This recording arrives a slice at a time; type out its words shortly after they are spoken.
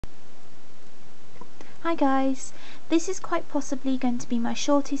Hi guys, this is quite possibly going to be my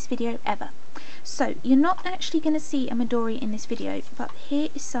shortest video ever. So you're not actually going to see a Midori in this video, but here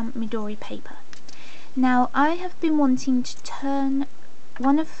is some Midori paper. Now I have been wanting to turn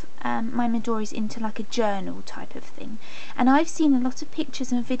one of my Midoris into like a journal type of thing, and I've seen a lot of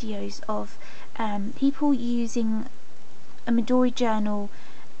pictures and videos of people using a Midori journal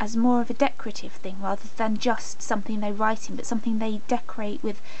as more of a decorative thing rather than just something they write in, but something they decorate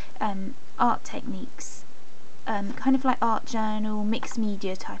with art techniques, kind of like art journal, mixed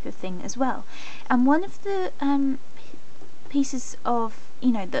media type of thing as well. And one of the pieces of,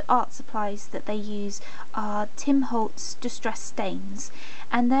 the art supplies that they use are Tim Holtz Distress Stains,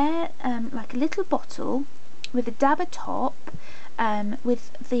 and they're like a little bottle with a dabber top,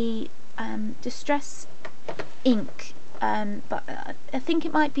 with the Distress ink. But I think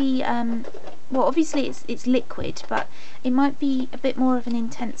it might be, well, obviously it's liquid, but it might be a bit more of an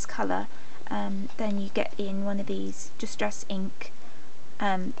intense colour than you get in one of these Distress ink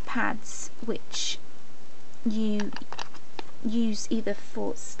pads, which you use either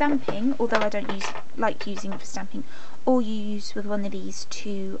for stamping, although I don't like using it for stamping, or you use with one of these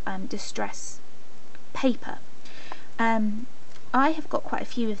to distress paper. I have got quite a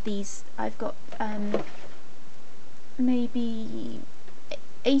few of these. I've got maybe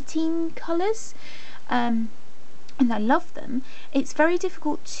 18 colours, and I love them. It's very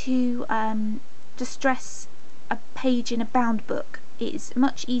difficult to distress a page in a bound book. It is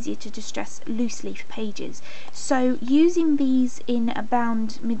much easier to distress loose leaf pages, so using these in a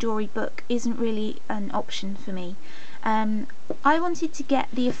bound Midori book isn't really an option for me. I wanted to get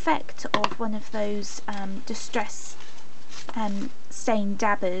the effect of one of those distress stain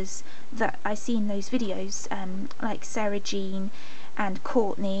dabbers that I see in those videos, like Sarah Jean and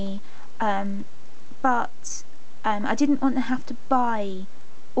Courtney, but I didn't want to have to buy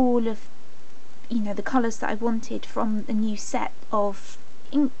all of the colours that I wanted from the new set of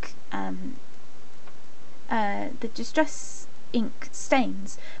ink, the Distress ink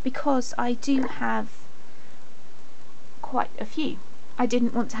stains, because I do have quite a few. I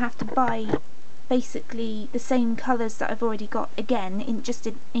didn't want to have to buy basically the same colours that I've already got again,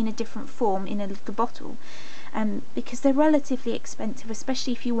 in a different form in a little bottle, because they're relatively expensive,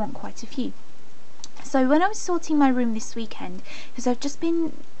 especially if you want quite a few. So when I was sorting my room this weekend, because I've just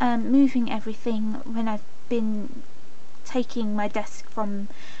been moving everything when I've been taking my desk from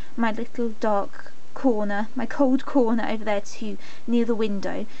my little dark corner, my cold corner over there, to near the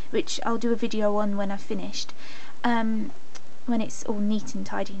window, which I'll do a video on when I've finished, when it's all neat and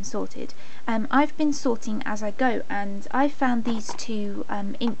tidy and sorted. I've been sorting as I go, and I found these two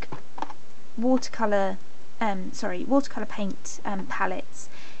watercolour paint palettes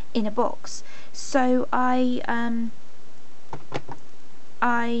in a box. So I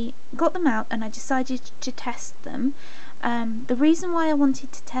got them out and I decided to test them. The reason why I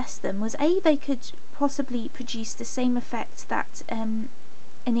wanted to test them was they could possibly produce the same effect that an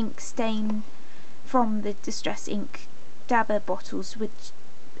ink stain from the Distress ink dabber bottles would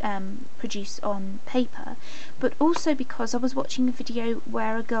produce on paper, but also because I was watching a video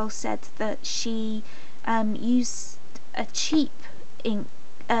where a girl said that she used a cheap ink,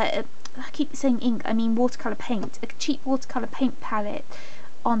 I keep saying ink, I mean watercolour paint, a cheap watercolour paint palette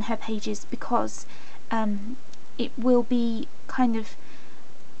on her pages, because it will be kind of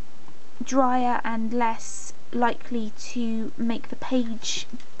drier and less likely to make the page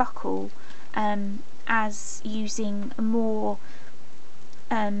buckle as using a more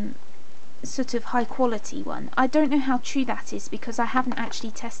sort of high quality one. I don't know how true that is, because I haven't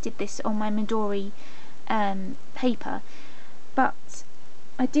actually tested this on my Midori paper, but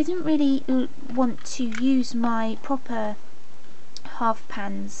I didn't really want to use my proper half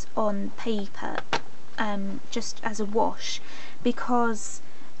pans on paper just as a wash, because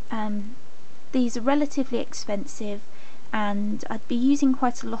these are relatively expensive and I'd be using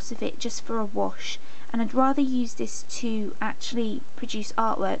quite a lot of it just for a wash, and I'd rather use this to actually produce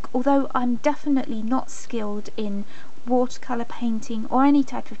artwork. Although I'm definitely not skilled in watercolour painting or any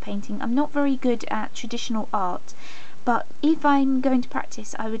type of painting, I'm not very good at traditional art, but if I'm going to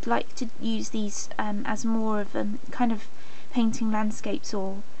practice, I would like to use these as more of a kind of painting landscapes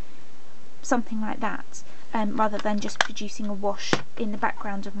or something like that, rather than just producing a wash in the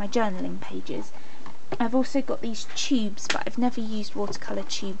background of my journaling pages. I've also got these tubes, but I've never used watercolour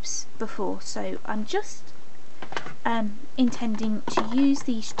tubes before, so I'm just intending to use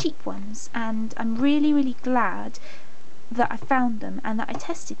these cheap ones, and I'm really glad that I found them and that I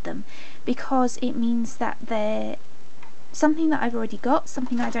tested them, because it means that they're something that I've already got,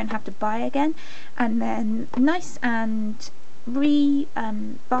 something I don't have to buy again, and then nice and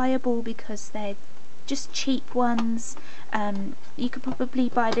buyable, because they're just cheap ones. You could probably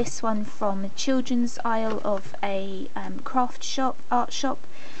buy this one from a children's aisle of a craft shop, art shop.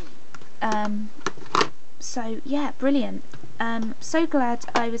 So yeah, brilliant. So glad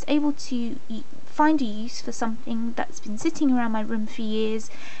I was able to find a use for something that's been sitting around my room for years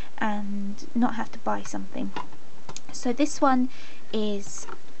and not have to buy something. So this one is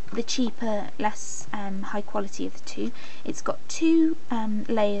the cheaper, less high quality of the two. It's got two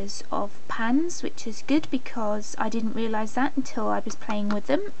layers of pans, which is good because I didn't realise that until I was playing with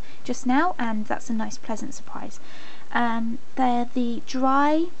them just now, and that's a nice pleasant surprise. They're the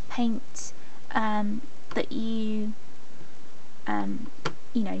dry paint that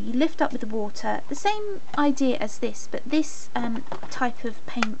you know, you lift up with the water. The same idea as this, but this type of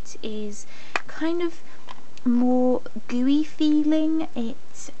paint is kind of more gooey feeling. It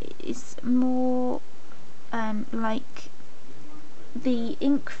is more like the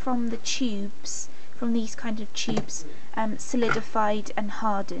ink from the tubes, from these kind of tubes, solidified and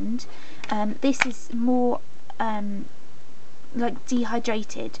hardened. This is more like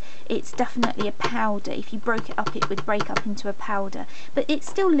dehydrated. It's definitely a powder. If you broke it up, it would break up into a powder, but it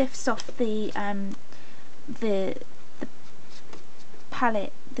still lifts off the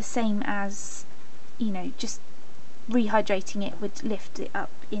palette the same as, you know, just rehydrating it would lift it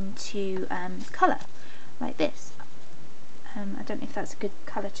up into colour like this. I don't know if that's a good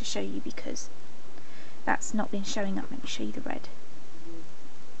colour to show you because that's not been showing up. Let me show you the red.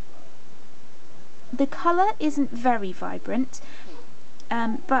 The colour isn't very vibrant,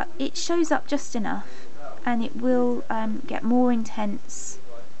 but it shows up just enough, and it will get more intense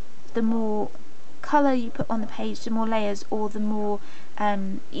the more colour you put on the page, the more layers, or the more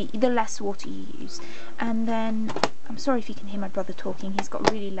the less water you use. And then, I'm sorry if you can hear my brother talking, he's got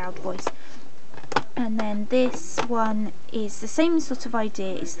a really loud voice. And then this one is the same sort of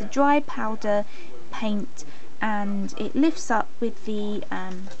idea. It's the dry powder paint, and it lifts up with the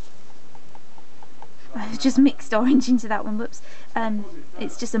I've just mixed orange into that one, whoops.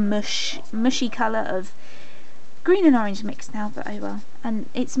 It's just a mushy colour of green and orange mixed now, but oh well. And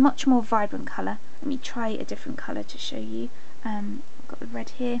it's much more vibrant colour. Let me try a different colour to show you. I've got the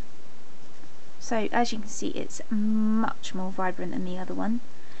red here. So as you can see, it's much more vibrant than the other one.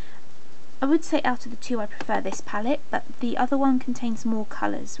 I would say out of the two I prefer this palette, but the other one contains more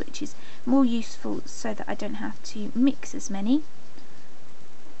colours, which is more useful so that I don't have to mix as many.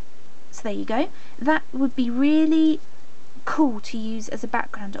 So there you go. That would be really cool to use as a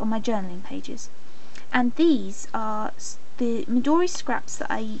background on my journaling pages. And these are the Midori scraps that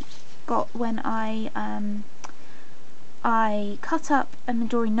I got when I cut up a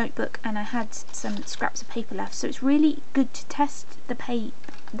Midori notebook and I had some scraps of paper left. So it's really good to test the paint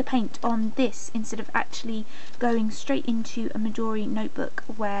on this instead of actually going straight into a Midori notebook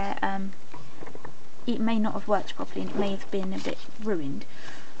where it may not have worked properly and it may have been a bit ruined.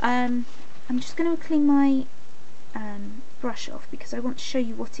 I'm just going to clean my brush off because I want to show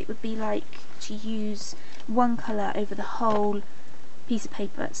you what it would be like to use one colour over the whole piece of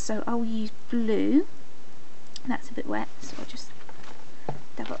paper. So I'll use blue. That's a bit wet, so I'll just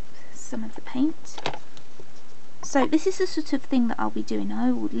dab up some of the paint. So this is the sort of thing that I'll be doing.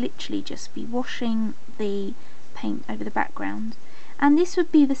 I will literally just be washing the paint over the background, and this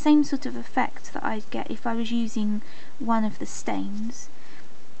would be the same sort of effect that I'd get if I was using one of the stains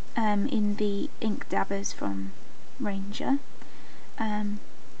in the ink dabbers from Ranger. And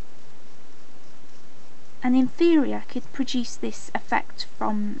in theory I could produce this effect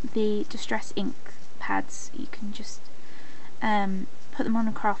from the Distress ink pads. You can just put them on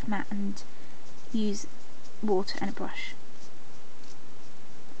a craft mat and use water and a brush.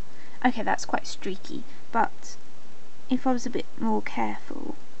 Okay, that's quite streaky, but if I was a bit more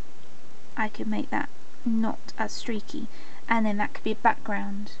careful I could make that not as streaky, and then that could be a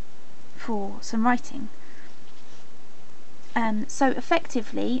background for some writing. So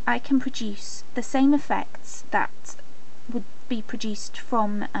effectively I can produce the same effects that would be produced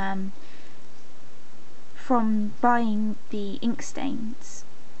from buying the ink stains,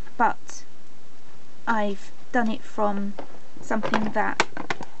 but I've done it from something that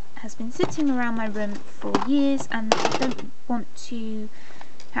has been sitting around my room for years, and I don't want to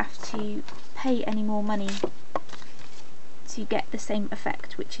have to pay any more money to get the same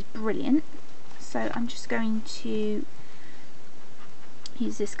effect, which is brilliant. So I'm just going to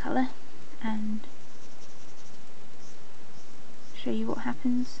use this colour and show you what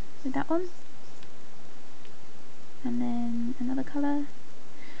happens with that one, and then another colour.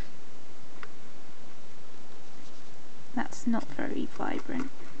 That's not very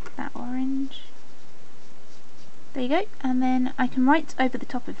vibrant, that orange. There you go. And then I can write over the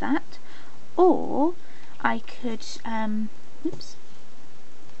top of that, or I could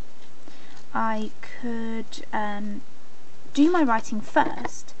do my writing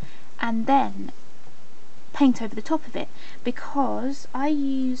first and then paint over the top of it, because I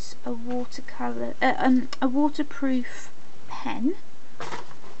use a watercolour, a waterproof pen.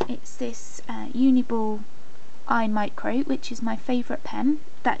 It's this Uniball iMicro, which is my favourite pen.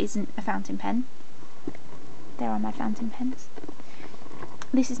 That isn't a fountain pen. There are my fountain pens.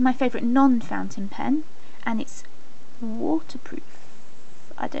 This is my favourite non-fountain pen, and it's waterproof.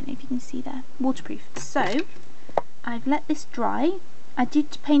 I don't know if you can see there. Waterproof. So I've let this dry. I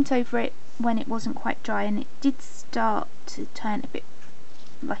did paint over it when it wasn't quite dry, and it did start to turn a bit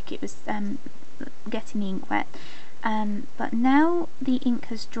like it was getting the ink wet. But now the ink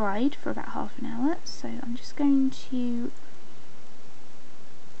has dried for about half an hour, so I'm just going to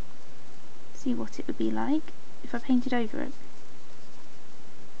see what it would be like if I painted over it.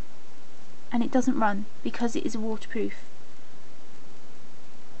 And it doesn't run because it is a waterproof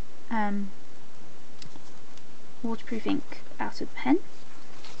waterproof ink out of the pen.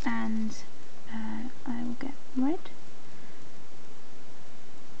 And I will get red.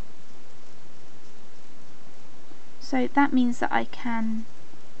 So that means that I can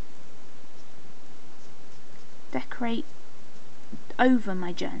decorate over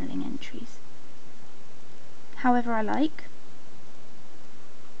my journaling entries however I like,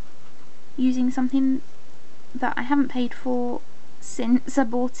 using something that I haven't paid for since I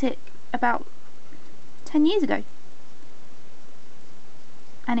bought it about 10 years ago.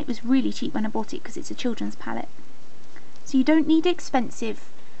 And it was really cheap when I bought it because it's a children's palette. So you don't need expensive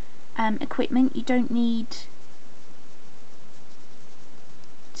equipment, you don't need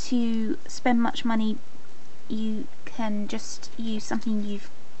to spend much money. You can just use something you've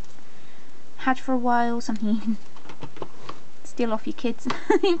had for a while, something you can steal off your kids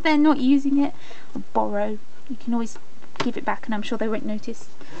if they're not using it, or borrow. You can always give it back and I'm sure they won't notice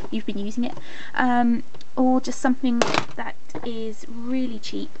you've been using it. Or just something that is really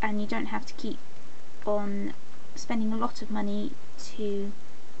cheap and you don't have to keep on spending a lot of money to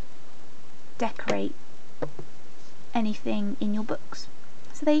decorate anything in your books.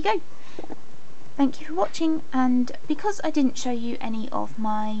 So there you go. Thank you for watching, and because I didn't show you any of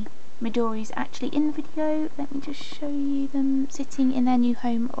my Midoris actually in the video, let me just show you them sitting in their new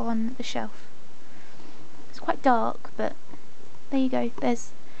home on the shelf. It's quite dark, but there you go.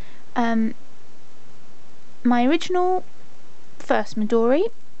 There's my original first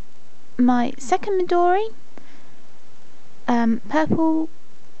Midori, my second Midori, purple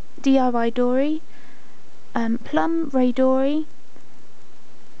DIY Dory, plum Ray Dory,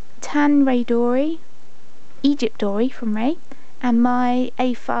 tan Ray Dory, Egypt Dory from Ray, and my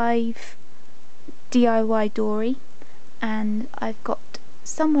A5 DIY Dory. And I've got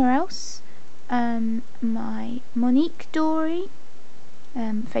somewhere else my Monique Dory,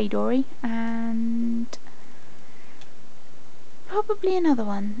 Faye Dory, and probably another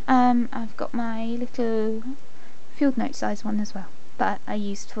one. I've got my little field note size one as well that I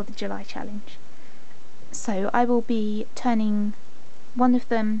used for the July challenge. So I will be turning one of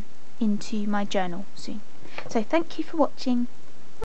them into my journal soon. So thank you for watching.